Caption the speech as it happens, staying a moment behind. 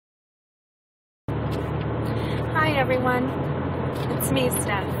Hi everyone, it's me,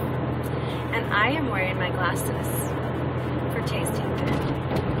 Steph, and I am wearing my glasses for Tasting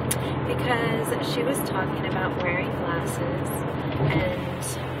Thin because she was talking about wearing glasses and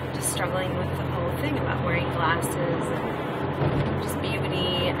just struggling with the whole thing about wearing glasses and just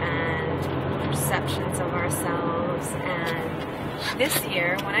beauty and perceptions of ourselves. And this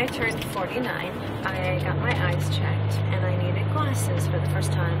year, when I turned 49, I got my eyes checked and I needed glasses for the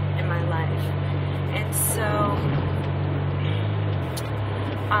first time in my life. And so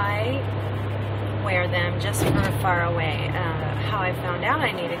I wear them just for far away. How I found out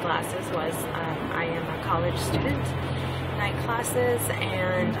I needed glasses was I am a college student, night classes,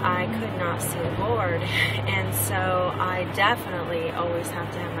 and I could not see the board. And so I definitely always have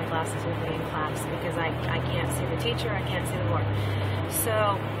to have my glasses with me in class because I can't see the teacher, I can't see the board.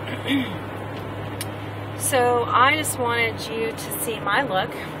 So I just wanted you to see my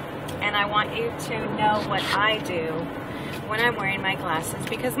look. And I want you to know what I do when I'm wearing my glasses,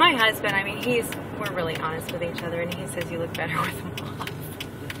 because my husband, I mean, we're really honest with each other, and he says you look better with them off.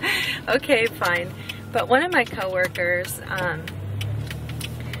 Okay, fine. But one of my coworkers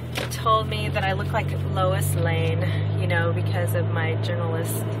told me that I look like Lois Lane, you know, because of my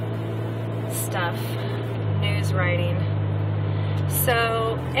journalist stuff, news writing.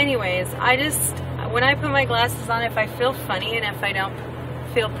 So anyways, when I put my glasses on, if I feel funny and if I don't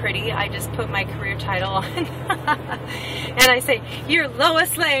feel pretty, I just put my career title on and I say, "You're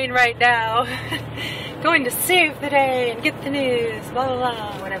Lois Lane right now, going to save the day and get the news, blah blah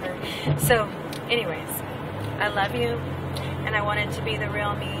blah," whatever. So anyways, I love you and I wanted to be the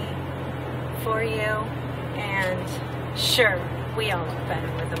real me for you, and sure, we all look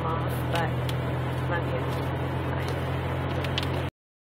better with them off, but love you.